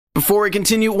Before we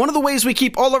continue, one of the ways we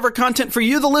keep all of our content for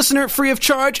you, the listener, free of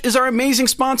charge is our amazing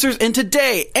sponsors, and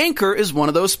today, Anchor is one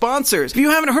of those sponsors. If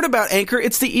you haven't heard about Anchor,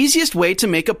 it's the easiest way to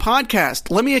make a podcast.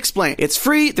 Let me explain. It's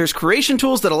free, there's creation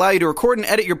tools that allow you to record and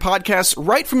edit your podcasts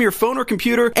right from your phone or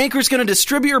computer. Anchor's going to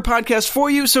distribute your podcast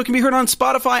for you so it can be heard on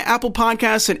Spotify, Apple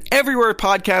Podcasts, and everywhere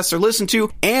podcasts are listened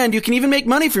to, and you can even make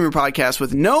money from your podcast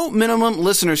with no minimum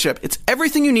listenership. It's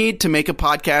everything you need to make a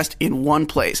podcast in one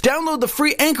place. Download the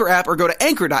free Anchor app or go to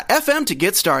anchor.fm to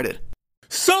get started.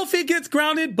 Sophie gets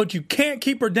grounded, but you can't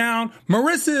keep her down.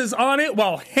 Marissa is on it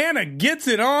while Hanna gets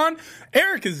it on.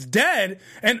 Eric is dead,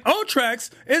 and Otrex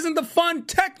isn't the fun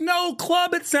techno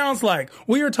club it sounds like.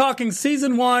 We are talking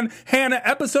season 1, Hanna,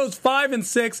 episodes 5 and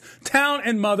 6, Town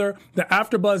and Mother. The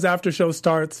AfterBuzz After Show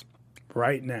starts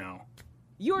right now.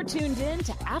 You're tuned in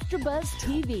to AfterBuzz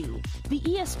TV, the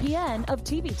ESPN of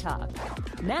TV talk.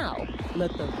 Now,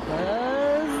 let the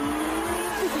buzz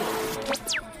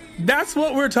begin. That's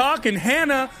what we're talking.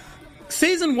 Hanna,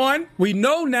 season 1, we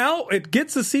know now it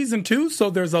gets to season 2,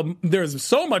 so there's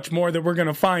so much more that we're going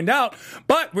to find out,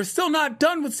 but we're still not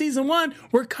done with season 1.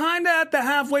 We're kind of at the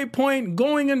halfway point,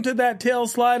 going into that tail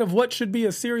slide of what should be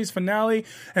a series finale,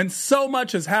 and so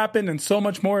much has happened and so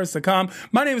much more is to come.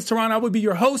 My name is Teron. I will be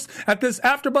your host at this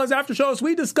AfterBuzz After Show as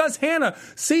we discuss Hanna,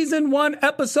 season 1,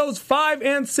 episodes 5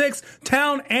 and 6,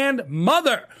 Town and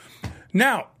Mother.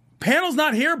 Now, panel's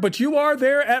not here, but you are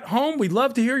there at home. We'd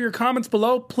love to hear your comments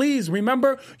below. Please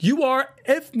remember, you are,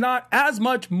 if not as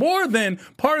much, more than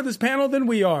part of this panel than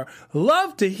we are.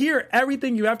 Love to hear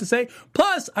everything you have to say.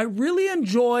 Plus, I really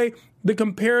enjoy the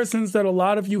comparisons that a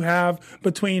lot of you have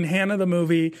between Hanna the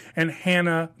movie and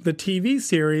Hanna the TV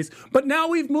series. But now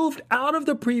we've moved out of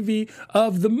the preview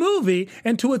of the movie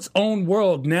into its own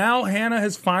world. Now Hanna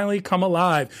has finally come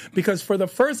alive, because for the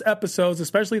first episodes,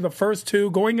 especially the first 2,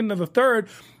 going into the third,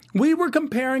 we were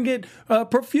comparing it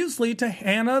profusely to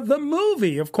Hanna the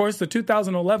movie. Of course, the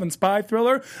 2011 spy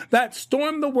thriller that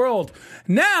stormed the world.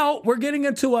 Now we're getting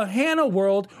into a Hanna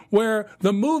world where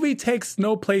the movie takes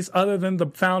no place other than the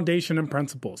foundation and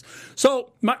principles.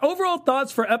 So my overall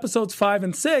thoughts for episodes 5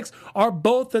 and 6 are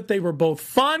both that they were both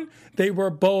fun. They were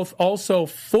both also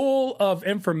full of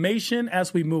information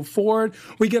as we move forward.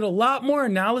 We get a lot more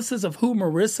analysis of who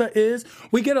Marissa is.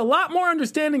 We get a lot more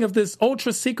understanding of this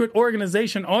ultra secret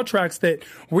organization, Ultrax, that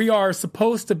we are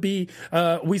supposed to be,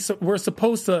 we're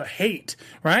supposed to hate,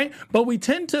 right? But we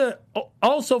tend to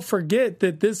also forget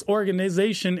that this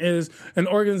organization is an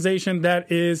organization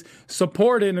that is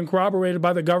supported and corroborated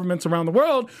by the governments around the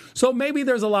world. So maybe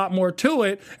there's a lot more to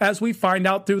it, as we find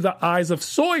out through the eyes of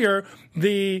Sawyer,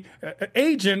 the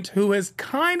agent who has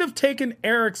kind of taken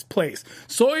Eric's place.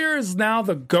 Sawyer is now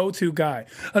the go-to guy.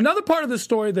 Another part of the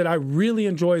story that I really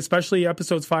enjoy, especially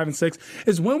episodes 5 and 6,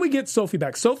 is when we get Sophie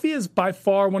back. Sophie is by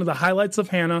far one of the highlights of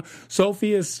Hanna.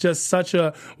 Sophie is just such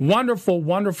a wonderful,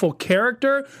 wonderful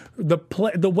character.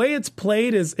 The way it's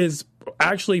played is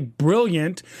actually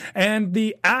brilliant, and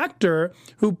the actor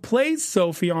who plays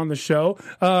Sophie on the show,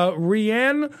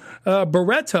 Rianne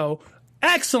Barreto,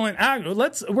 excellent actor.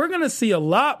 We're going to see a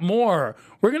lot more.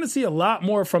 We're going to see a lot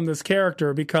more from this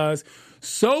character, because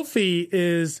Sophie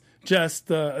is just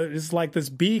is like this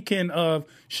beacon of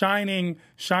shining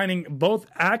both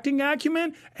acting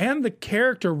acumen, and the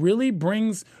character really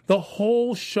brings the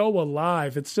whole show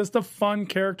alive. It's just a fun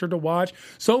character to watch.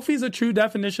 Sophie's a true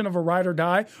definition of a ride or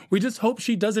die. We just hope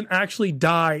she doesn't actually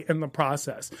die in the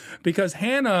process, because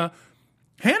Hanna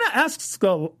asks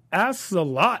a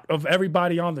lot of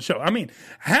everybody on the show. I mean,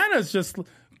 Hannah's just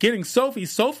getting Sophie.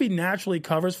 Sophie naturally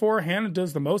covers for her. Hanna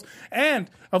does the most. And,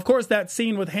 of course, that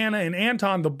scene with Hanna and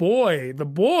Anton, the boy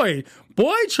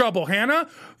trouble, Hanna.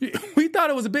 We thought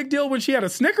it was a big deal when she had a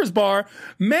Snickers bar.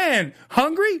 Man,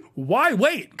 hungry? Why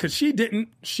wait? Because she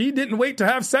didn't wait to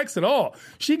have sex at all.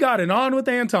 She got it on with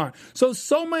Anton.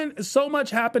 So much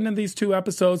happened in these 2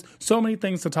 episodes. So many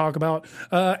things to talk about.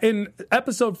 In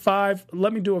episode 5,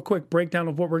 let me do a quick breakdown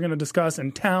of what we're going to discuss.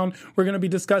 In Town, we're going to be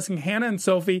discussing Hanna and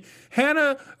Sophie.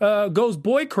 Hanna goes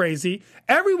boy crazy.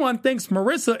 Everyone thinks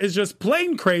Marissa is just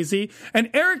plain crazy, and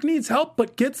Eric needs help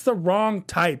but gets the wrong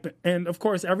type. And of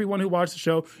course, everyone who watched the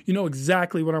show, you know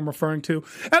exactly what I'm referring to.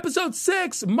 Episode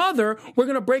 6, Mother, we're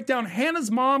going to break down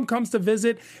Hannah's mom comes to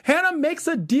visit. Hanna makes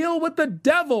a deal with the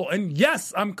devil. And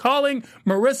yes, I'm calling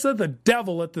Marissa the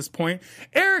devil at this point.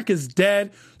 Eric is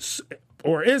dead.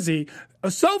 Or is he?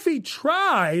 Sophie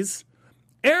tries.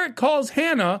 Eric calls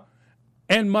Hanna,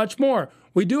 and much more.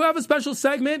 We do have a special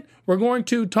segment. We're going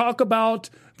to talk about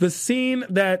the scene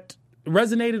that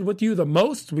resonated with you the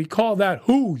most. We call that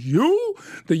Who You?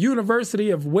 The university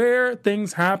of where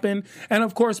things happen. And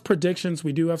of course, predictions.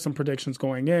 We do have some predictions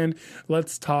going in.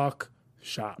 Let's talk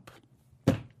shop.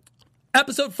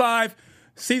 Episode 5,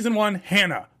 Season 1,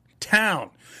 Hanna, Town.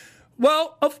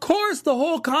 Well, of course, the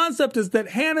whole concept is that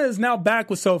Hanna is now back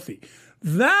with Sophie.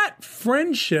 That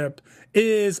friendship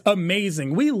is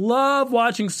amazing. We love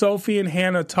watching Sophie and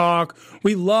Hanna talk.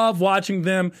 We love watching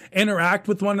them interact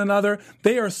with one another.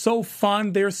 They are so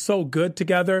fun. They're so good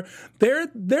together. They're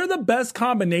the best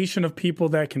combination of people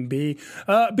that can be.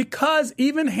 Because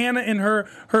even Hanna in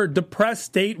her depressed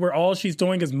state where all she's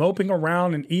doing is moping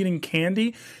around and eating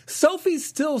candy, Sophie's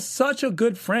still such a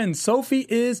good friend. Sophie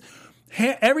is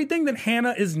everything that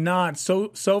Hanna is not.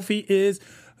 So Sophie is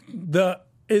the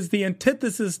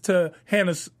antithesis to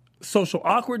Hannah's social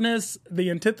awkwardness,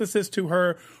 the antithesis to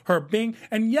her being,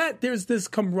 and yet there's this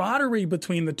camaraderie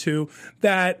between the two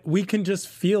that we can just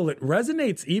feel. It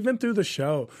resonates even through the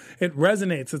show. It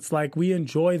resonates. It's like we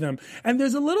enjoy them. And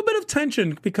there's a little bit of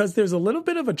tension because there's a little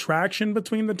bit of attraction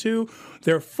between the two.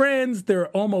 They're friends. They're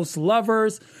almost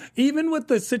lovers. Even with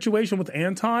the situation with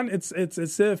Anton, it's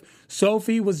as if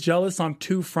Sophie was jealous on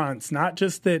two fronts, not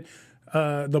just that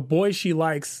the boy she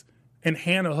likes and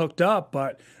Hanna hooked up,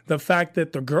 but the fact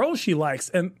that the girl she likes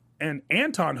and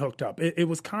Anton hooked up. It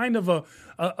was kind of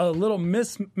a little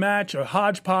mismatch, a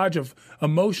hodgepodge of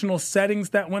emotional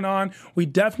settings that went on. We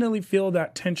definitely feel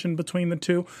that tension between the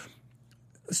two.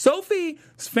 Sophie's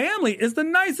family is the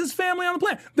nicest family on the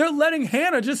planet. They're letting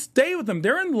Hanna just stay with them.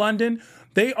 They're in London.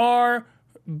 They are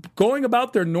going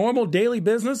about their normal daily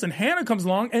business, and Hanna comes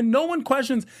along, and no one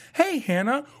questions, hey,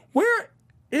 Hanna, where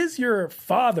is your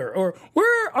father? Or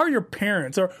where are your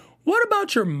parents? Or what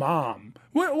about your mom?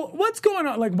 What's going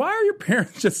on? Like, why are your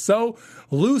parents just so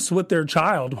loose with their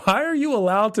child? Why are you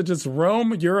allowed to just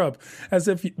roam Europe as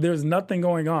if there's nothing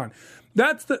going on?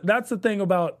 That's the thing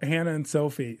about Hanna and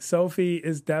Sophie. Sophie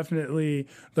is definitely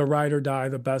the ride or die,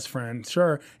 the best friend.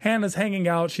 Sure, Hannah's hanging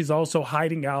out. She's also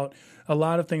hiding out. A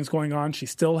lot of things going on. She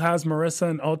still has Marissa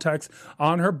and Otex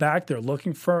on her back. They're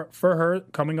looking for her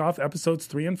coming off episodes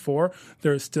 3 and 4.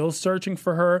 They're still searching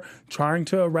for her, trying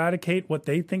to eradicate what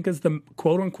they think is the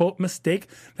quote-unquote mistake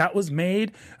that was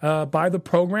made by the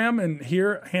program. And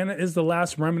here, Hanna is the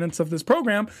last remnants of this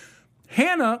program.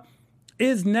 Hanna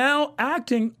is now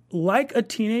acting like a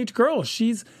teenage girl.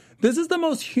 This is the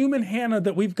most human Hanna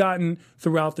that we've gotten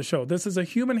throughout the show. This is a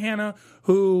human Hanna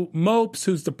who mopes,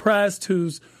 who's depressed,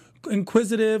 who's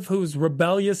inquisitive, who's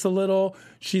rebellious a little.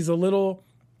 She's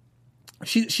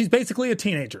basically a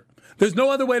teenager. There's no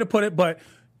other way to put it, but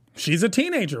she's a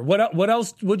teenager. What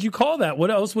else would you call that? What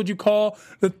else would you call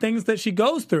the things that she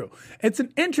goes through? It's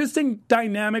an interesting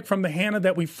dynamic from the Hanna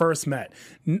that we first met.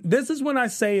 This is when I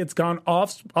say it's gone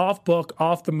off book,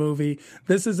 off the movie.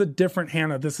 This is a different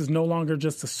Hanna. This is no longer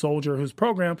just a soldier who's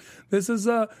programmed. This is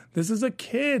a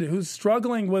kid who's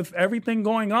struggling with everything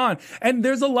going on. And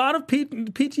there's a lot of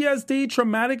PTSD,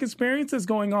 traumatic experiences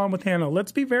going on with Hanna.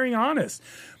 Let's be very honest.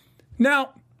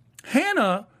 Now,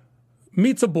 Hanna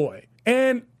meets a boy.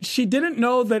 And she didn't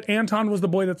know that Anton was the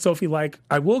boy that Sophie liked.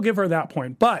 I will give her that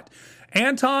point. But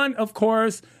Anton, of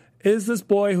course, is this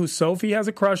boy who Sophie has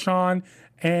a crush on.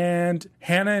 And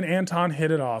Hanna and Anton hit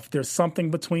it off. There's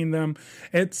something between them.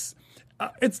 It's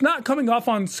not coming off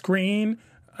on screen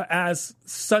as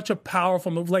such a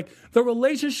powerful move. Like, the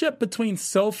relationship between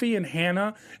Sophie and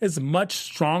Hanna is much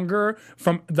stronger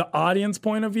from the audience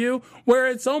point of view, where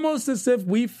it's almost as if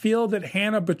we feel that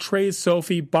Hanna betrays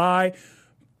Sophie by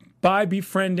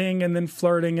befriending and then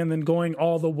flirting and then going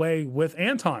all the way with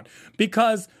Anton.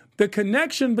 Because the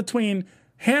connection between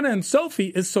Hanna and Sophie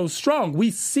is so strong. We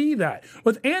see that.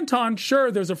 With Anton, sure,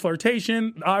 there's a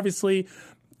flirtation. Obviously,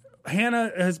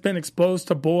 Hanna has been exposed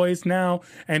to boys now,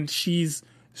 and she's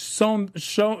shown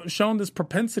this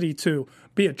propensity to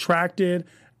be attracted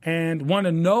and want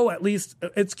to know, at least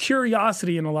it's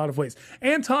curiosity in a lot of ways.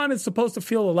 Anton is supposed to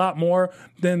feel a lot more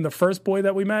than the first boy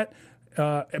that we met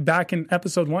back in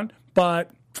episode 1, but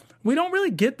we don't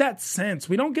really get that sense.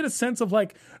 We don't get a sense of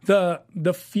like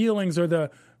the feelings or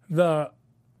the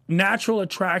natural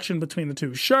attraction between the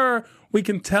two. Sure, we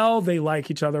can tell they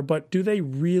like each other, but do they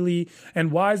really?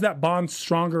 And why is that bond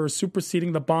stronger or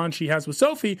superseding the bond she has with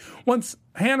Sophie? Once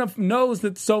Hanna knows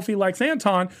that Sophie likes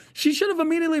Anton, she should have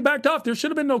immediately backed off. There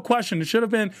should have been no question. It should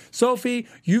have been, Sophie,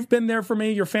 you've been there for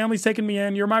me. Your family's taken me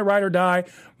in. You're my ride or die.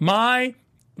 My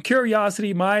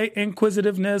curiosity, my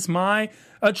inquisitiveness, my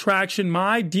attraction,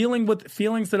 my dealing with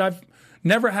feelings that I've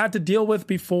never had to deal with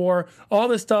before, all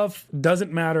this stuff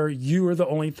doesn't matter. You are the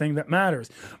only thing that matters.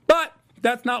 But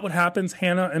that's not what happens.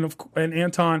 Hanna and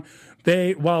Anton,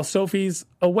 while Sophie's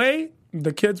away,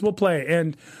 the kids will play.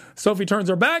 And Sophie turns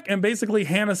her back, and basically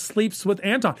Hanna sleeps with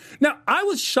Anton. Now, I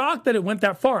was shocked that it went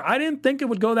that far. I didn't think it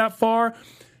would go that far.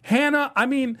 Hanna, I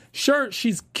mean, sure,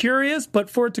 she's curious, but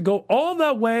for it to go all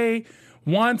that way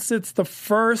once it's the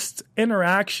first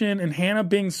interaction and Hanna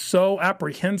being so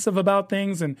apprehensive about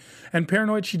things and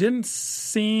paranoid, she didn't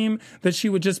seem that she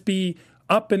would just be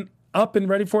up and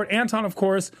ready for it. Anton, of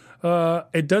course,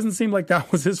 it doesn't seem like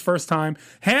that was his first time.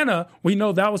 Hanna, we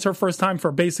know that was her first time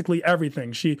for basically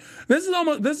everything. This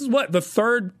is what the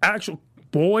third actual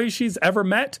boy she's ever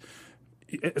met.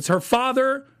 It's her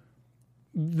father,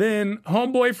 then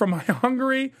homeboy from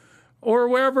Hungary or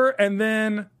wherever, and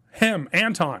then him,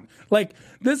 Anton. Like,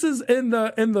 this is in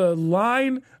the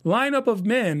lineup of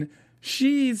men.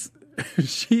 She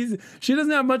doesn't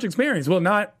have much experience.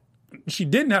 Well, she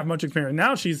didn't have much experience.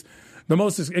 Now she's the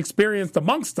most experienced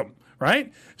amongst them,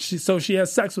 right? So she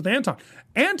has sex with Anton.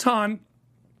 Anton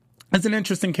is an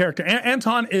interesting character.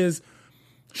 Anton is,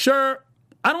 sure,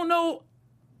 I don't know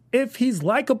if he's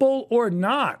likable or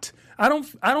not. I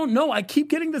don't know. I keep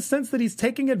getting the sense that he's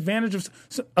taking advantage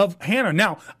of Hanna.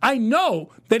 Now, I know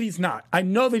that he's not.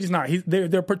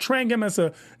 They're portraying him as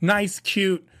a nice,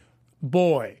 cute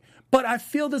boy. But I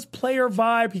feel this player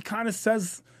vibe. He kind of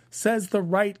says the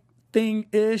right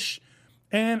thing-ish.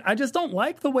 And I just don't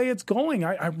like the way it's going.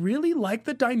 I really like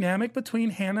the dynamic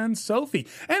between Hanna and Sophie.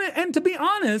 And to be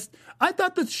honest, I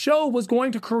thought the show was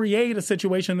going to create a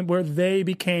situation where they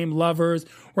became lovers,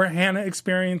 where Hanna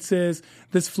experiences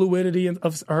this fluidity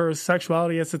of her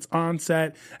sexuality at its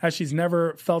onset as she's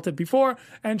never felt it before,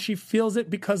 and she feels it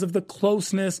because of the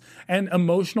closeness and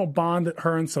emotional bond that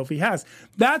her and Sophie has.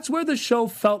 That's where the show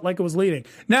felt like it was leading.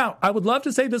 Now, I would love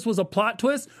to say this was a plot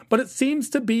twist, but it seems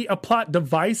to be a plot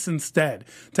device instead.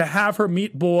 To have her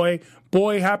meet boy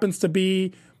happens to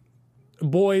be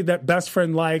boy that best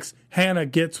friend likes, Hanna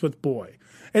gets with boy.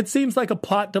 It seems like a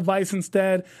plot device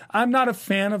instead. I'm not a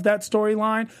fan of that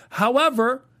storyline.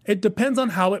 However, it depends on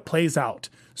how it plays out.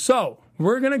 So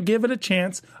we're going to give it a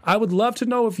chance. I would love to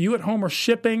know if you at home are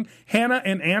shipping Hanna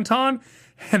and Anton.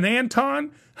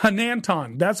 Hananton.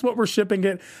 That's what we're shipping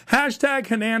it. Hashtag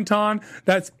Hananton.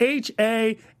 That's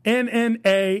HANNANTON.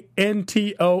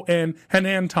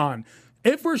 Hananton.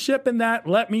 If we're shipping that,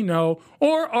 let me know.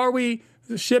 Or are we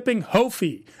shipping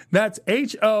Hophie? That's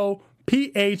HOPHIE.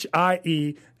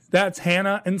 That's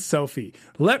Hanna and Sophie.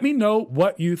 Let me know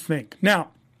what you think.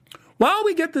 Now, while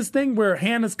we get this thing where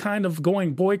Hannah's kind of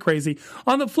going boy crazy,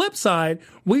 on the flip side,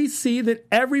 we see that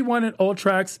everyone at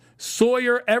Ultrax,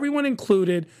 Sawyer, everyone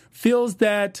included, feels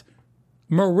that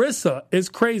Marissa is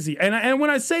crazy. And when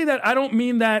I say that, I don't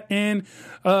mean that in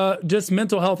just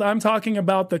mental health. I'm talking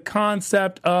about the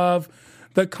concept of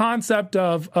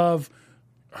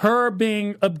her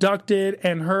being abducted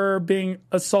and her being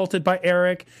assaulted by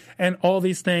Eric and all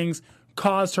these things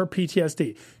caused her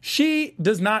PTSD. She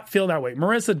does not feel that way.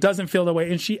 Marissa doesn't feel that way.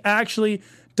 And she actually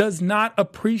does not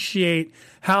appreciate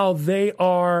how they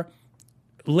are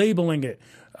labeling it.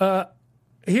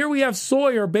 Here we have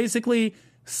Sawyer basically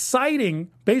explaining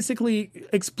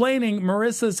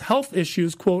Marissa's health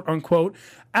issues, quote unquote,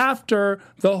 after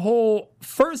the whole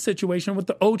first situation with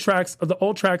the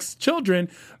Ultrax children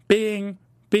being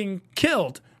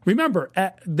killed. Remember,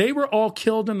 they were all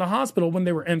killed in the hospital when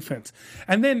they were infants.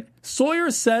 And then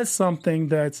Sawyer says something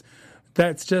that's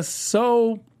just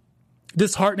so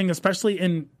disheartening, especially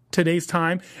in today's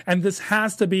time. And this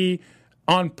has to be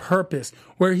on purpose,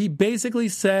 where he basically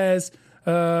says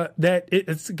that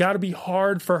it's got to be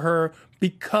hard for her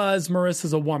because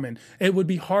Marissa's a woman. It would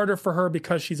be harder for her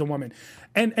because she's a woman.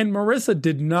 And Marissa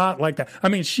did not like that. I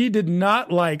mean, she did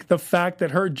not like the fact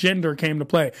that her gender came to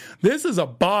play. This is a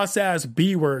boss-ass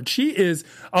B-word. She is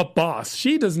a boss.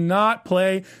 She does not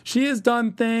play. She has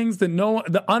done things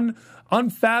that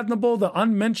unfathomable, the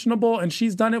unmentionable, and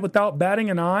she's done it without batting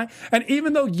an eye. And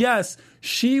even though, yes,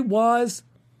 she was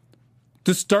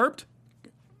disturbed,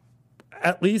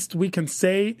 at least we can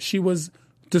say she was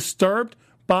disturbed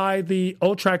by the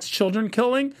Ultrax children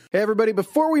killing. Hey everybody,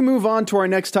 before we move on to our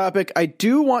next topic, I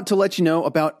do want to let you know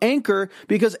about Anchor,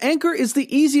 because Anchor is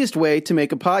the easiest way to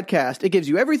make a podcast. It gives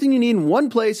you everything you need in one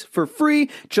place for free,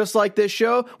 just like this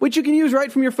show, which you can use right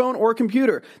from your phone or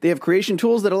computer. They have creation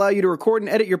tools that allow you to record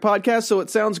and edit your podcast so it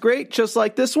sounds great, just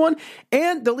like this one.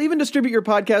 And they'll even distribute your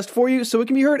podcast for you so it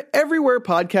can be heard everywhere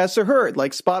podcasts are heard,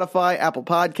 like Spotify, Apple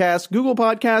Podcasts, Google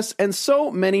Podcasts, and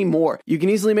so many more. You can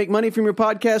easily make money from your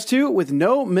podcast too with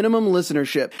no minimum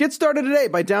listenership. Get started today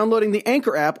by downloading the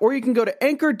Anchor app, or you can go to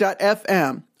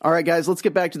anchor.fm. All right, guys, let's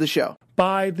get back to the show.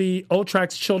 By the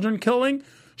Ultrax children killing,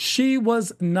 she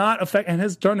was not affected and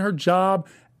has done her job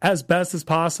as best as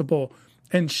possible.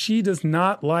 And she does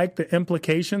not like the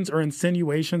implications or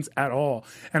insinuations at all.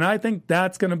 And I think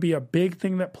that's going to be a big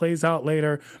thing that plays out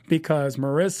later, because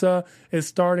Marissa is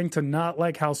starting to not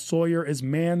like how Sawyer is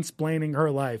mansplaining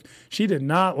her life. She did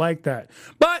not like that.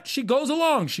 But she goes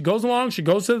along. She goes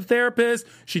to the therapist.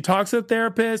 She talks to the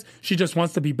therapist. She just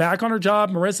wants to be back on her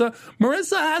job. Marissa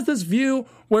has this view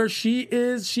where she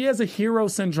has a hero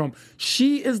syndrome.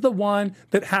 She is the one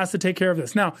that has to take care of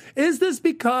this. Now, is this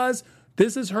because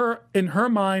this is her, in her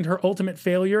mind, her ultimate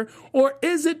failure? Or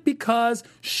is it because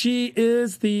she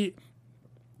is the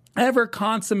ever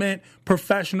consummate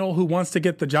professional who wants to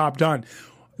get the job done?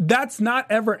 That's not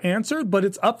ever answered, but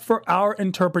it's up for our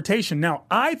interpretation. Now,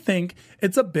 I think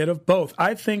it's a bit of both.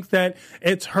 I think that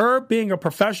it's her being a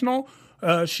professional.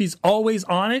 She's always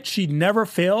on it. She never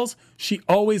fails. She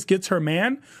always gets her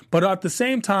man. But at the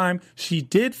same time, she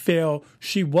did fail.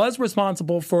 She was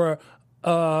responsible for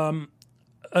an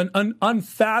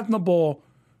unfathomable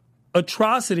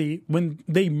atrocity when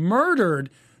they murdered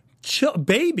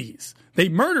babies. They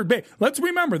murdered babies. Let's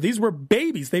remember, these were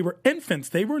babies. They were infants.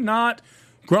 They were not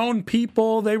grown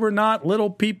people. They were not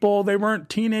little people. They weren't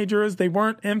teenagers. They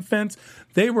weren't infants.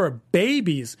 They were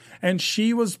babies. And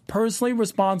she was personally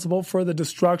responsible for the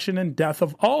destruction and death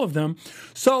of all of them.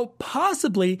 So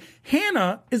possibly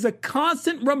Hanna is a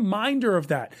constant reminder of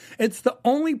that. It's the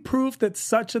only proof that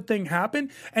such a thing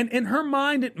happened. And in her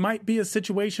mind, it might be a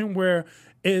situation where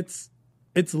it's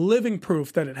living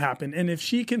proof that it happened. And if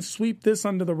she can sweep this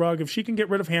under the rug, if she can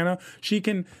get rid of Hanna, she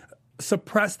can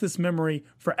suppress this memory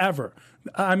forever.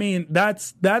 I mean,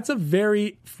 that's a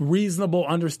very reasonable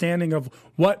understanding of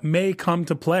what may come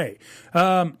to play.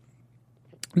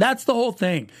 That's the whole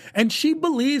thing. And she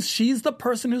believes she's the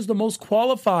person who's the most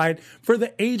qualified for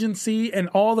the agency and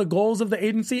all the goals of the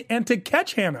agency and to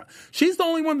catch Hanna. She's the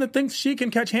only one that thinks she can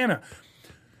catch Hanna.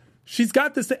 She's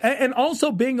got this, and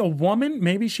also being a woman,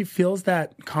 maybe she feels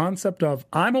that concept of,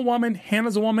 I'm a woman,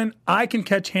 Hannah's a woman, I can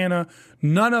catch Hanna,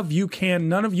 none of you can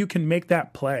make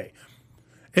that play.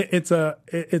 It's an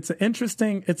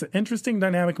interesting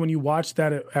dynamic when you watch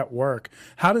that at work.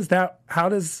 How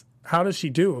does she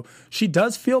do? She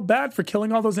does feel bad for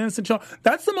killing all those innocent children.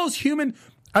 That's the most human.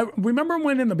 I remember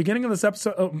when in the beginning of this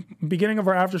episode, beginning of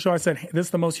our after show, I said, this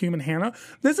is the most human Hanna.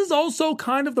 This is also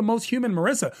kind of the most human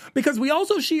Marissa, because we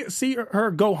also see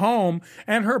her go home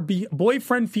and her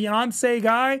boyfriend, fiance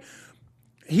guy,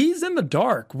 he's in the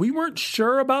dark. We weren't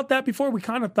sure about that before. We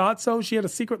kind of thought so. She had a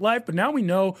secret life, but now we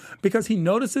know, because he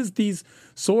notices these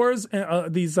sores,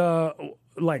 the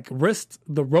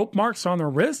rope marks on her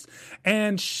wrist.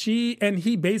 And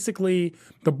he basically,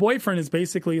 the boyfriend is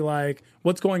basically like,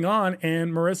 what's going on?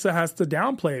 And Marissa has to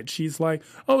downplay it. She's like,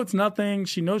 oh, it's nothing.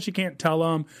 She knows she can't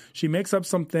tell him. She makes up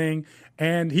something.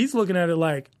 And he's looking at it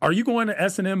like, are you going to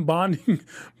S&M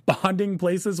bonding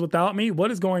places without me? What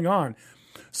is going on?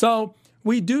 So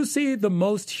we do see the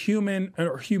most human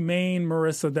or humane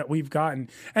Marissa that we've gotten.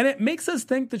 And it makes us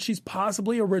think that she's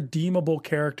possibly a redeemable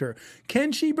character.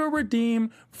 Can she be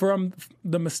redeemed from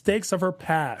the mistakes of her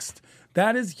past?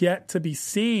 That is yet to be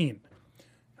seen.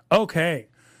 Okay.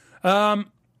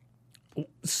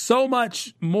 So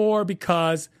much more,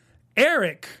 because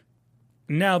Eric,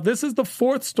 now this is the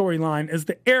fourth storyline, is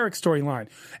the Eric storyline.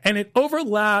 And it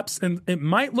overlaps, and it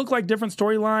might look like different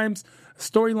storylines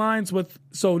with,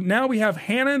 so now we have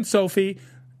Hanna and Sophie.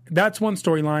 That's one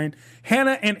storyline.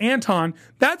 Hanna and Anton,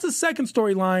 that's a second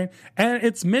storyline, and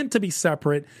it's meant to be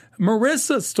separate.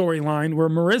 Marissa's storyline, where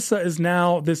Marissa is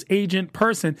now this agent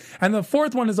person. And the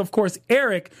fourth one is, of course,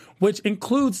 Eric, which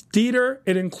includes Dieter.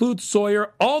 It includes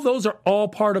Sawyer. All those are all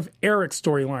part of Eric's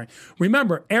storyline.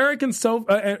 Remember, Eric and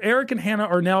Hanna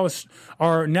are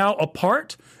now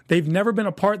apart. They've never been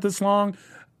apart this long.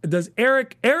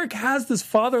 Eric has this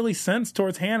fatherly sense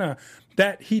towards Hanna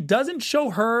that he doesn't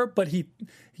show her, but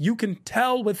you can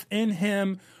tell within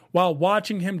him while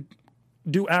watching him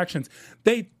do actions.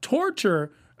 They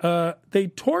torture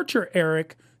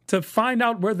Eric to find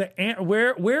out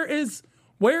where is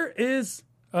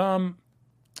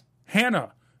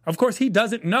Hanna. Of course, he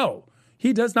doesn't know.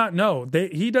 He does not know.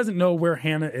 He doesn't know where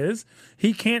Hanna is.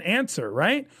 He can't answer,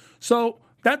 right? So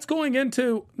that's going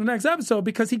into the next episode,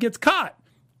 because he gets caught.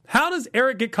 How does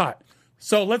Eric get caught?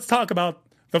 So let's talk about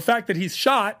the fact that he's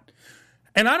shot.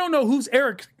 And I don't know who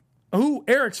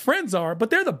Eric's friends are, but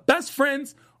they're the best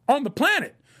friends on the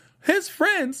planet. His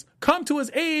friends come to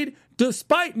his aid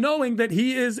despite knowing that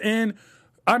he is in,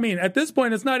 at this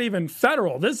point, it's not even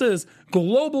federal. This is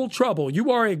global trouble. You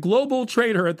are a global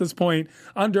traitor at this point.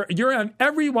 You're on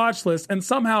every watch list, and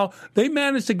somehow they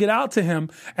managed to get out to him,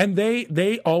 and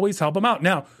they always help him out.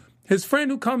 Now, his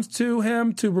friend who comes to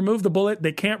him to remove the bullet,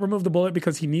 they can't remove the bullet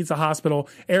because he needs a hospital.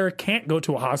 Eric can't go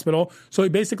to a hospital. So he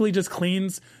basically just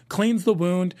cleans the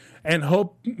wound and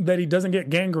hope that he doesn't get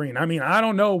gangrene. I mean, I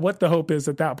don't know what the hope is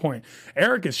at that point.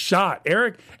 Eric is shot.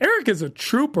 Eric is a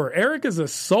trooper. Eric is a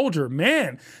soldier.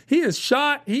 Man, he is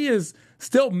shot. He is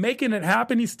still making it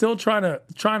happen. He's still trying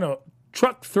to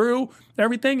truck through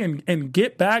everything and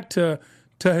get back to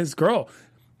his girl.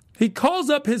 He calls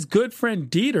up his good friend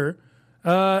Dieter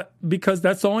because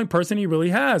that's the only person he really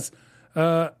has.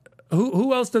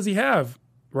 Who else does he have,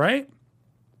 right?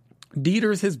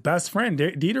 Dieter's his best friend.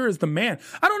 Dieter is the man.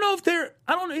 I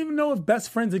don't even know if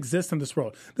best friends exist in this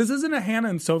world. This isn't a Hanna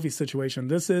and Sophie situation.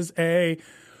 This is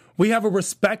we have a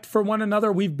respect for one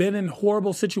another. We've been in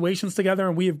horrible situations together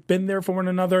and we have been there for one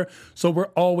another. So we're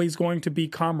always going to be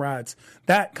comrades.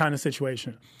 That kind of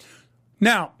situation.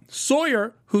 Now,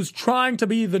 Sawyer, who's trying to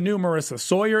be the new Marissa.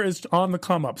 Sawyer is on the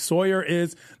come up. Sawyer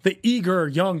is the eager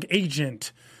young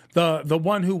agent, the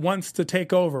one who wants to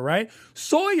take over, right?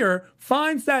 Sawyer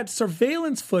finds that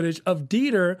surveillance footage of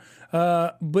Dieter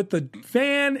with the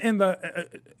van in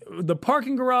the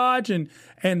parking garage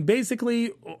and basically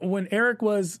when Eric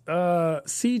was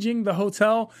sieging the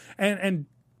hotel and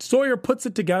Sawyer puts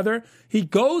it together. He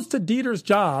goes to Dieter's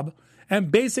job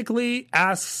and basically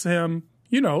asks him,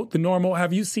 the normal,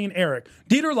 have you seen Eric?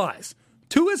 Dieter lies.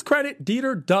 To his credit,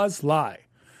 Dieter does lie.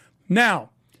 Now,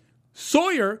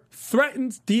 Sawyer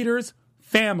threatens Dieter's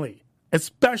family,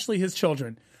 especially his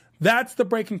children. That's the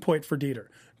breaking point for Dieter.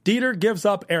 Dieter gives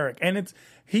up Eric, and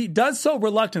he does so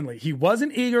reluctantly. He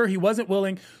wasn't eager. He wasn't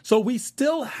willing. So we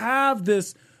still have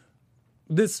this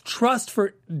trust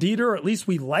for Dieter, or at least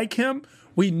we like him.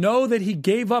 We know that he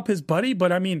gave up his buddy,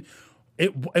 but I mean,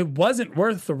 it wasn't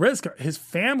worth the risk. His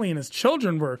family and his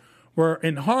children were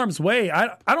in harm's way.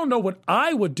 I don't know what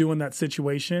I would do in that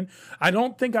situation. I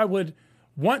don't think I would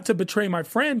want to betray my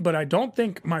friend, but I don't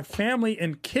think my family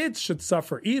and kids should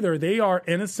suffer either. They are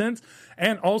innocent,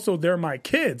 and also they're my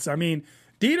kids. I mean,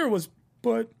 Dieter was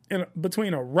put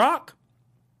between a rock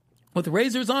with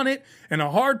razors on it and a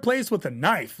hard place with a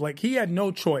knife. Like, he had no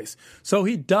choice. So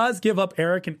he does give up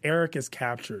Eric, and Eric is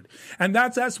captured. And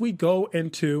that's as we go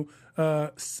into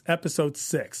episode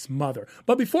 6, Mother.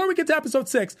 But before we get to episode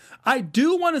 6, I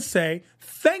do want to say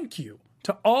thank you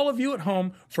to all of you at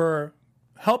home for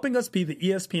helping us be the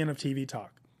ESPN of TV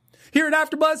talk. Here at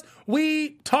AfterBuzz,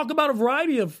 we talk about a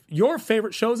variety of your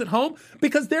favorite shows at home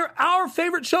because they're our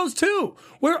favorite shows too.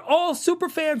 We're all super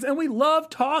fans and we love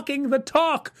talking the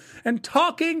talk and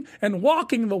talking and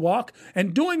walking the walk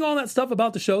and doing all that stuff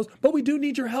about the shows, but we do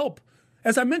need your help.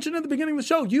 As I mentioned at the beginning of the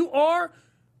show, you are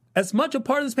as much a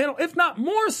part of this panel, if not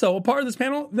more so a part of this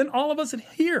panel than all of us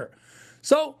here.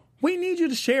 So we need you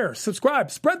to share, subscribe,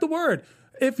 spread the word.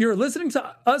 If you're listening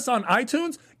to us on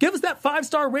iTunes, give us that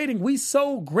 5-star rating we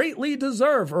so greatly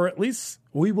deserve, or at least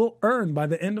we will earn by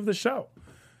the end of the show.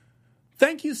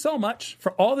 Thank you so much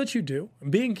for all that you do,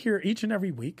 being here each and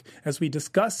every week as we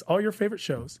discuss all your favorite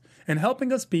shows and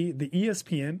helping us be the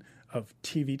ESPN of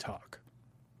TV talk.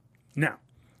 Now,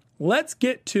 let's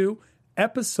get to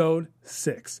episode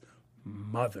 6,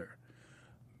 Mother.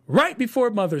 Right before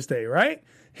Mother's Day, right?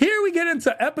 Here we get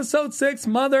into episode 6,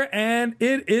 Mother, and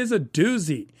it is a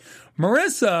doozy.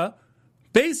 Marissa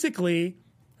basically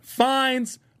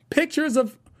finds pictures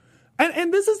of,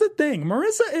 and this is the thing,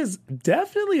 Marissa is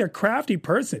definitely a crafty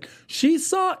person. She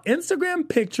saw Instagram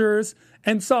pictures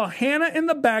and saw Hanna in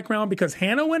the background because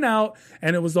Hanna went out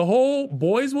and it was the whole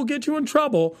boys will get you in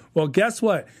trouble. Well, guess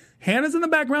what? Hanna's in the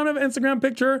background of an Instagram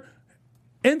picture.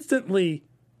 Instantly,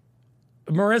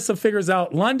 Marissa figures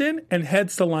out London and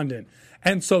heads to London.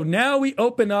 And so now we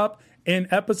open up in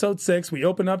episode 6. We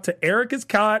open up to Eric is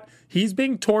caught. He's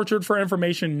being tortured for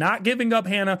information, not giving up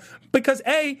Hanna because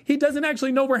A, he doesn't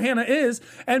actually know where Hanna is.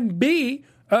 And B,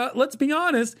 let's be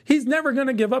honest, he's never going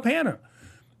to give up Hanna.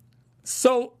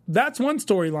 So that's one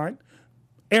storyline.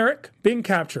 Eric being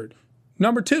captured.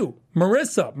 Number 2,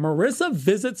 Marissa. Marissa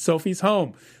visits Sophie's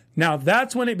home. Now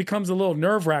that's when it becomes a little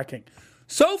nerve-wracking.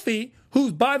 Sophie,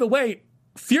 who's, by the way,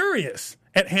 furious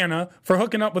at Hanna for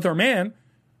hooking up with her man,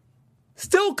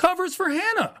 still covers for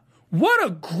Hanna. What a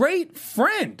great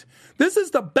friend. This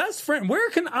is the best friend. Where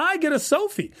can I get a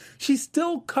Sophie? She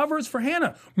still covers for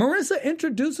Hanna. Marissa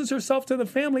introduces herself to the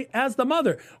family as the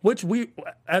mother, which we,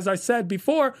 as I said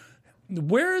before,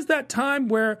 where is that time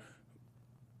where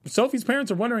Sophie's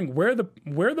parents are wondering where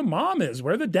the mom is,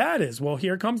 where the dad is? Well,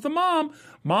 here comes the mom.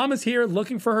 Mom is here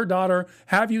looking for her daughter.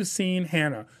 Have you seen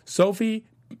Hanna? Sophie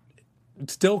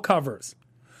still covers.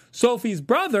 Sophie's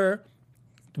brother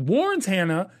warns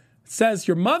Hanna, says,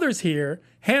 your mother's here.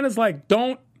 Hannah's like,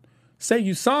 don't say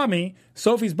you saw me,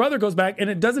 Sophie's brother goes back, and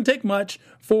it doesn't take much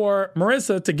for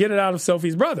Marissa to get it out of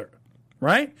Sophie's brother,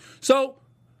 right? So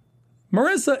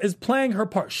Marissa is playing her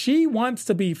part. She wants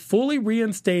to be fully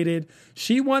reinstated.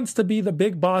 She wants to be the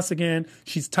big boss again.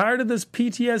 She's tired of this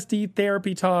PTSD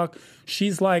therapy talk.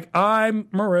 She's like, I'm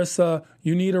Marissa.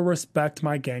 You need to respect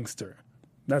my gangster.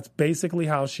 That's basically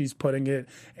how she's putting it,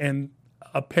 and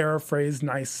a paraphrased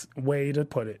nice way to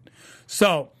put it.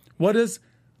 So what does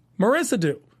Marissa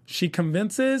do? She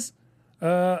convinces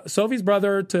Sophie's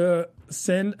brother to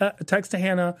send a text to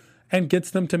Hanna and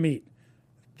gets them to meet.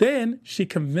 Then she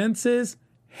convinces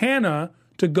Hanna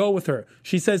to go with her.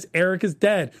 She says Eric is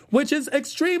dead, which is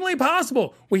extremely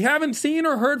possible. We haven't seen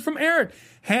or heard from Eric.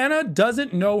 Hanna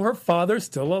doesn't know her father's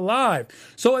still alive.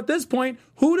 So at this point,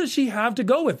 who does she have to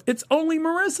go with? It's only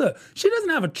Marissa. She doesn't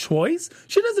have a choice.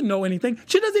 She doesn't know anything.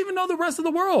 She doesn't even know the rest of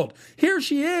the world. Here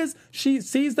she is. She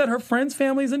sees that her friend's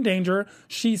family is in danger.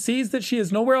 She sees that she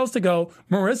has nowhere else to go.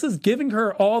 Marissa's giving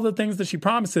her all the things that she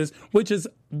promises, which is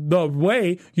the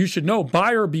way you should know.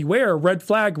 Buyer beware. Red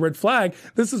flag, red flag.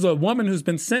 This is a woman who's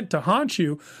been sent to haunt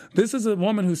you. This is a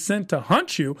woman who's sent to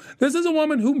hunt you. This is a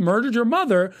woman who murdered your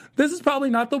mother. This is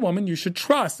probably not the woman you should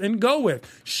trust and go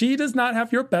with. She does not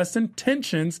have your best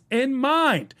intentions in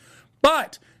mind.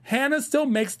 But Hanna still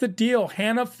makes the deal.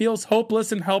 Hanna feels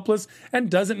hopeless and helpless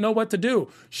and doesn't know what to do.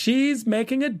 She's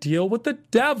making a deal with the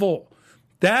devil.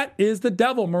 That is the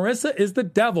devil. Marissa is the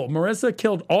devil. Marissa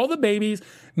killed all the babies.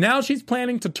 Now she's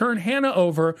planning to turn Hanna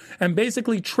over and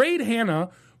basically trade Hanna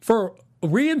for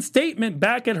reinstatement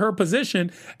back at her position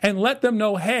and let them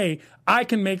know, hey, I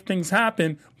can make things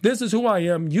happen. This is who I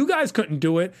am. You guys couldn't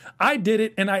do it. I did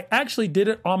it, and I actually did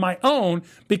it on my own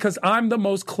because I'm the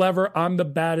most clever. I'm the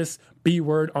baddest B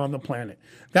word on the planet.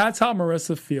 That's how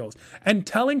Marissa feels. And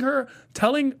telling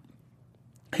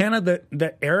Hanna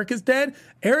that Eric is dead,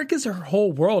 Eric is her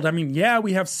whole world. I mean, yeah,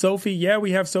 we have Sophie. Yeah,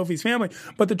 we have Sophie's family.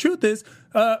 But the truth is,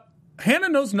 Hanna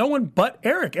knows no one but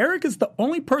Eric. Eric is the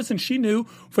only person she knew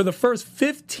for the first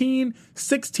 15,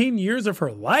 16 years of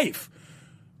her life.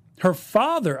 Her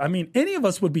father, I mean, any of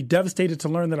us would be devastated to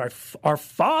learn that our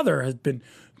father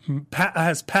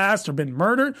has passed or been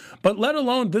murdered, but let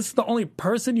alone this is the only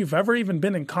person you've ever even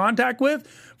been in contact with.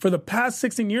 For the past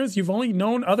 16 years, you've only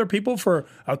known other people for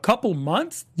a couple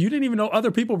months. You didn't even know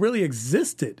other people really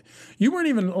existed. You weren't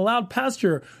even allowed past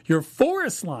your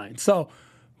forest line. So,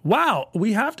 wow,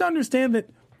 we have to understand that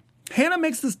Hanna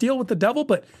makes this deal with the devil,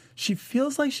 but she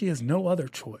feels like she has no other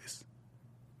choice.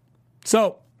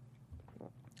 So,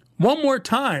 one more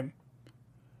time,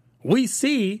 we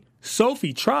see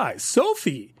Sophie tries.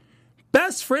 Sophie,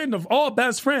 best friend of all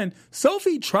best friend,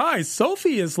 Sophie tries.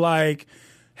 Sophie is like,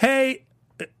 hey,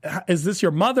 is this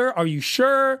your mother? Are you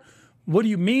sure? What do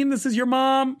you mean this is your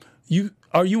mom?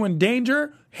 Are you in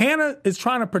danger? Hanna is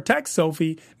trying to protect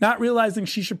Sophie, not realizing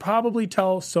she should probably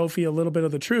tell Sophie a little bit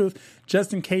of the truth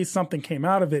just in case something came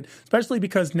out of it, especially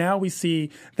because now we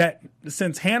see that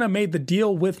since Hanna made the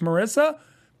deal with Marissa,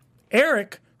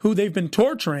 Eric, who they've been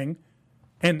torturing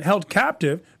and held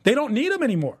captive, they don't need him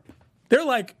anymore. They're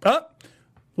like,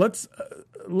 let's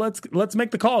make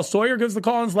the call. Sawyer gives the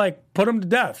call and is like, put him to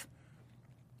death.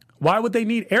 Why would they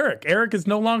need Eric? Eric is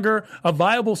no longer a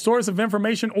viable source of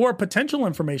information or potential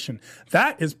information.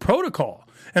 That is protocol.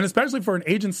 And especially for an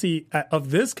agency of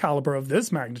this caliber, of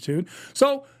this magnitude.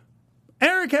 So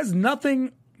Eric has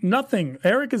nothing.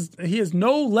 Eric has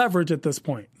no leverage at this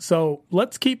point. So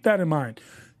let's keep that in mind.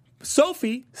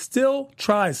 Sophie still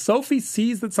tries. Sophie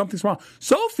sees that something's wrong.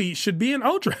 Sophie should be in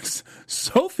Odrix.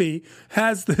 Sophie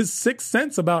has this sixth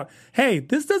sense about, hey,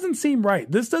 this doesn't seem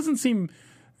right. This doesn't seem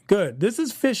good. This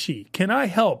is fishy. Can I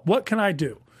help? What can I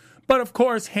do? But of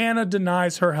course, Hanna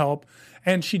denies her help,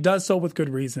 and she does so with good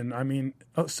reason. I mean,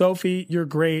 Sophie, you're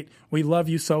great. We love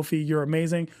you, Sophie. You're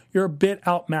amazing. You're a bit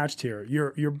outmatched here.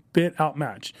 You're a bit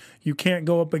outmatched. You can't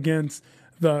go up against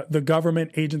the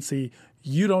government agency.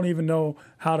 You don't even know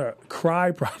how to cry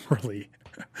properly.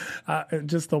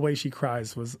 Just the way she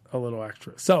cries was a little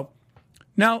extra. So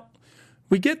now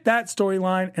we get that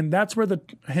storyline, and that's where the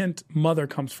hint mother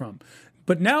comes from.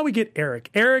 But now we get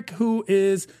Eric. Eric, who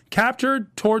is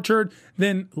captured, tortured,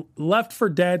 then left for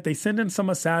dead. They send in some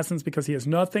assassins because he has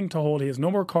nothing to hold. He has no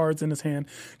more cards in his hand.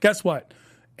 Guess what?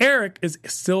 Eric is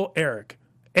still Eric.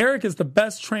 Eric is the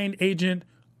best trained agent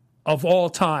of all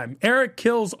time. Eric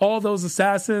kills all those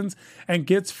assassins and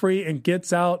gets free and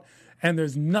gets out, and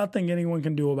there's nothing anyone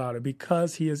can do about it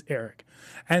because he is Eric.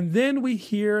 And then we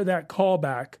hear that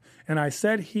callback, and I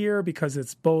said here because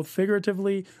it's both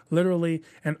figuratively, literally,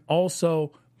 and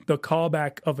also the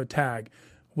callback of a tag.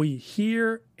 We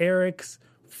hear Eric's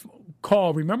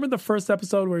call. Remember the first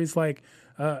episode where he's like,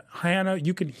 Hanna,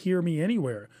 you can hear me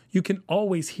anywhere. You can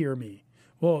always hear me.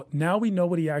 Well, now we know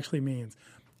what he actually means.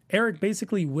 Eric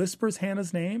basically whispers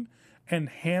Hanna's name, and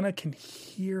Hanna can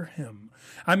hear him.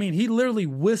 I mean, he literally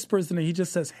whispers the name. He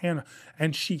just says Hanna,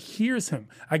 and she hears him.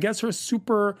 I guess her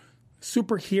super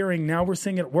hearing, now we're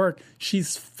seeing it work.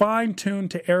 She's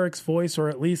fine-tuned to Eric's voice, or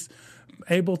at least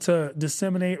able to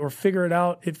disseminate or figure it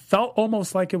out. It felt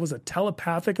almost like it was a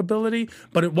telepathic ability,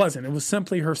 but it wasn't. It was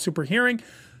simply her super hearing.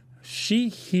 She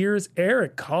hears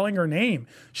Eric calling her name.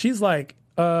 She's like,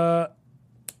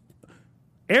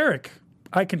 Eric,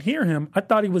 I can hear him. I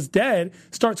thought he was dead.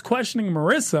 Starts questioning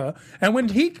Marissa. And when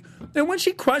she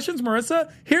questions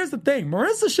Marissa, here's the thing.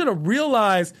 Marissa should have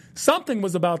realized something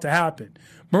was about to happen.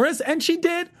 Marissa, and she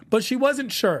did, but she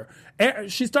wasn't sure.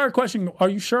 She started questioning, are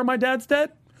you sure my dad's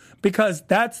dead? Because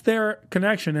that's their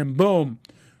connection. And boom,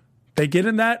 they get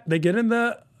in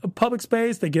the public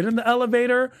space, they get in the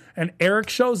elevator, and Eric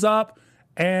shows up,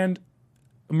 and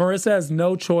Marissa has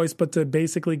no choice but to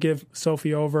basically give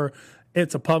Sophie over.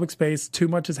 It's a public space. Too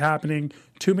much is happening.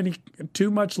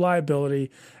 Too much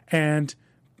liability. And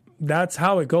that's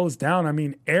how it goes down. I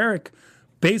mean, Eric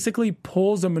basically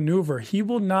pulls a maneuver.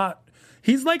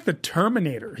 He's like the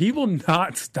Terminator. He will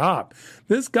not stop.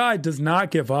 This guy does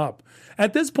not give up.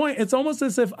 At this point, it's almost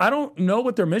as if I don't know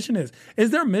what their mission is.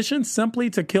 Is their mission simply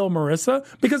to kill Marissa?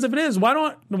 Because if it is, why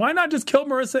not just kill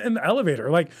Marissa in the elevator?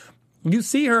 Like, you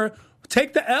see her,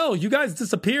 take the L. You guys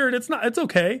disappeared. It's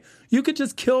okay. You could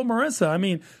just kill Marissa. I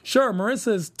mean, sure,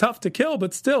 Marissa is tough to kill,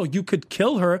 but still, you could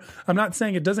kill her. I'm not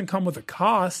saying it doesn't come with a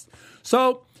cost.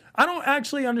 So I don't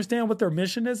actually understand what their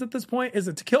mission is at this point. Is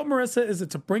it to kill Marissa? Is it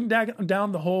to bring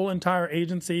down the whole entire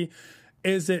agency?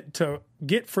 Is it to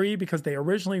get free because they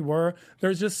originally were?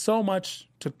 There's just so much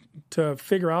to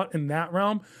figure out in that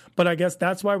realm. But I guess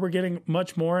that's why we're getting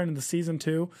much more into the season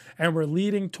 2. And we're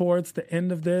leading towards the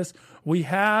end of this. We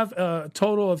have a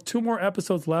total of 2 more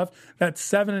episodes left. That's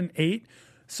 7 and 8.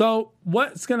 So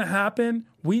what's going to happen?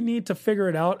 We need to figure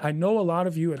it out. I know a lot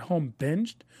of you at home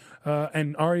binged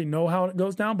and already know how it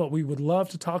goes down, but we would love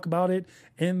to talk about it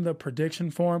in the prediction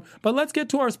form. But let's get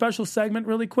to our special segment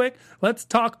really quick. Let's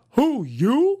talk Who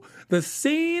You? The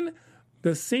scene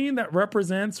that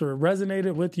represents or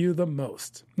resonated with you the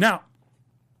most. Now,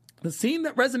 the scene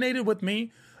that resonated with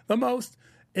me the most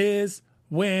is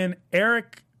when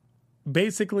Eric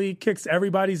basically kicks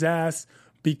everybody's ass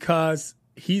because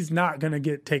he's not going to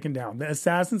get taken down. The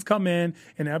assassins come in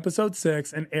episode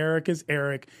 6, and Eric is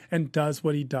Eric and does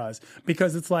what he does.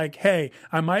 Because it's like, hey,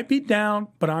 I might be down,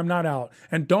 but I'm not out.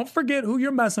 And don't forget who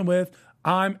you're messing with.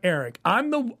 I'm Eric.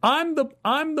 I'm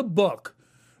the book.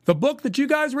 The book that you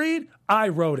guys read, I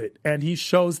wrote it. And he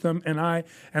shows them, and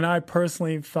I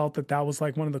personally felt that was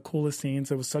like one of the coolest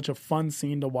scenes. It was such a fun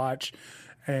scene to watch,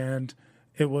 and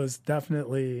it was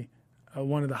definitely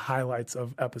one of the highlights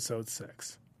of episode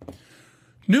 6.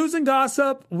 News and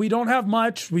gossip, we don't have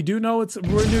much. We do know it's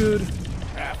renewed.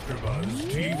 AfterBuzz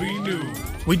TV News.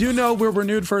 We do know we're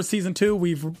renewed for season 2.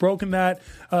 We've broken that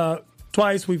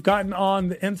twice. We've gotten on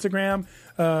the Instagram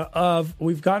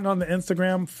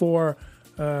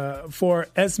for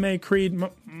Esme Creed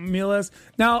Milas.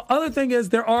 Now, other thing is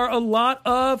there are a lot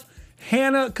of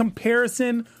Hanna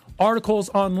comparison articles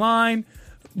online.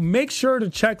 Make sure to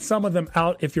check some of them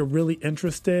out if you're really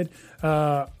interested.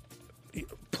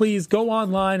 Please go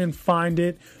online and find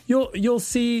it. You'll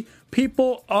see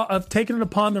people have taken it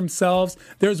upon themselves.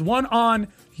 There's one on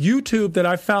YouTube that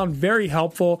I found very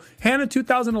helpful. Hanna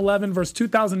 2011 versus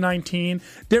 2019.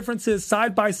 Differences,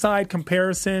 side-by-side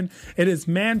comparison. It is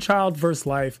man-child versus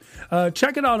life.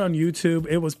 Check it out on YouTube.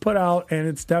 It was put out, and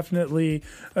it's definitely,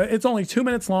 it's only 2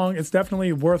 minutes long. It's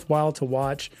definitely worthwhile to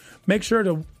watch. Make sure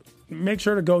to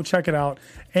go check it out.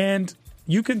 And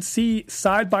you can see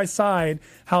side by side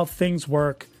how things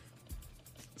work.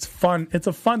 It's fun. It's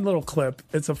a fun little clip.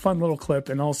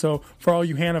 And also for all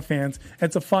you Hanna fans,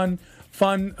 it's a fun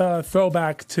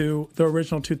throwback to the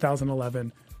original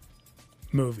 2011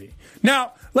 movie.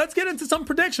 Now, let's get into some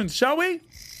predictions, shall we?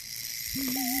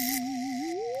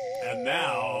 And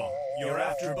now, your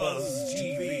AfterBuzz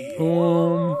TV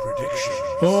predictions.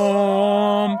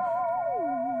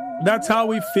 That's how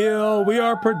we feel. We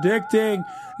are predicting.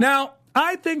 Now,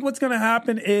 I think what's going to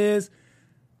happen is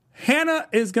Hanna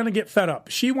is going to get fed up.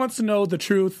 She wants to know the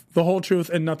truth, the whole truth,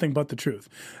 and nothing but the truth.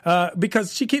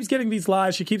 Because she keeps getting these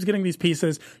lies. She keeps getting these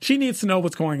pieces. She needs to know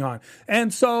what's going on.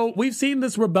 And so we've seen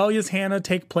this rebellious Hanna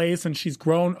take place, and she's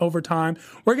grown over time.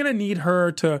 We're going to need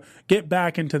her to get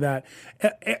back into that.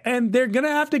 And they're going to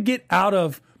have to get out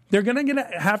of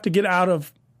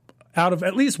out of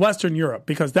at least Western Europe,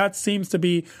 because that seems to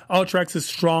be Ultrex's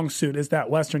strong suit, is that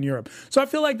Western Europe. So I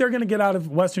feel like they're going to get out of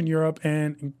Western Europe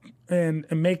and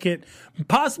make it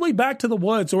possibly back to the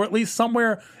woods, or at least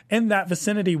somewhere in that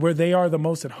vicinity where they are the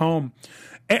most at home.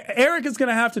 Eric is going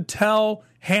to have to tell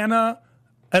Hanna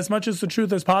as much as the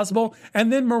truth as possible.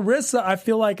 And then Marissa, I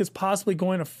feel like, is possibly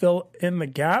going to fill in the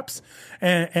gaps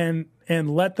and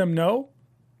let them know.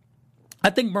 I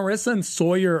think Marissa and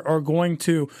Sawyer are going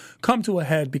to come to a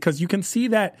head, because you can see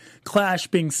that clash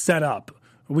being set up.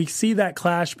 We see that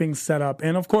clash being set up.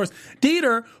 And of course,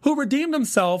 Dieter, who redeemed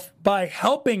himself by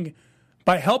helping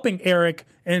Eric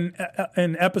in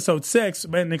episode 6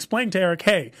 and explained to Eric,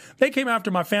 hey, they came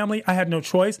after my family. I had no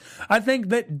choice. I think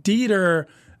that Dieter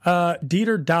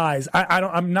dies.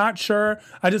 I'm not sure.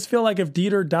 I just feel like if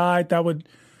Dieter died,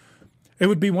 it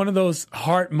would be one of those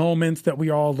heart moments that we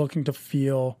are all looking to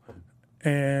feel.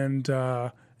 And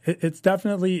it's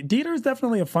definitely, Dieter is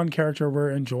definitely a fun character we're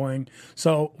enjoying.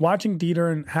 So watching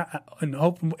Dieter and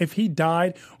hope, if he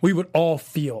died, we would all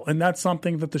feel. And that's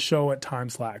something that the show at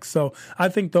times lacks. So I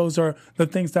think those are the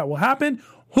things that will happen.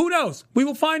 Who knows? We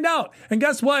will find out. And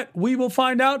guess what? We will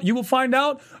find out. You will find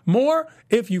out more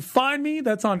if you find me.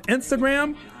 That's on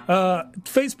Instagram,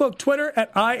 Facebook, Twitter,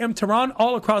 at I Am Tehran,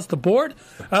 all across the board.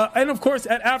 And of course,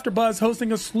 at AfterBuzz,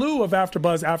 hosting a slew of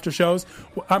AfterBuzz after shows.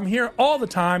 I'm here all the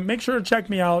time. Make sure to check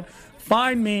me out.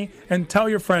 Find me and tell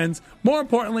your friends. More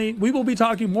importantly, we will be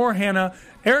talking more Hanna.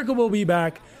 Erica will be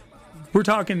back. We're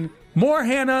talking more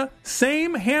Hanna,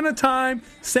 same Hanna time,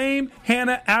 same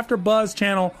Hanna AfterBuzz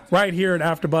channel right here at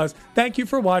AfterBuzz. Thank you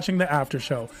for watching the After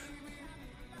Show.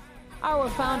 Our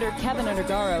founder, Kevin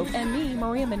Undergaro, and me,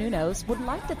 Maria Menounos, would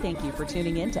like to thank you for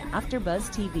tuning in to AfterBuzz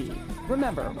TV.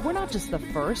 Remember, we're not just the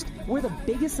first, we're the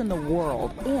biggest in the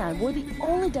world, and we're the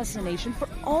only destination for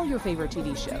all your favorite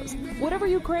TV shows. Whatever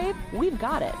you crave, we've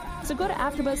got it. So go to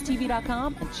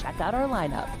AfterBuzzTV.com and check out our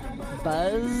lineup.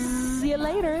 Buzz you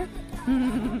later.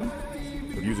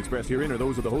 The views expressed herein are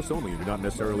those of the hosts only and do not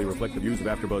necessarily reflect the views of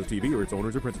AfterBuzz TV or its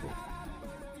owners or principals.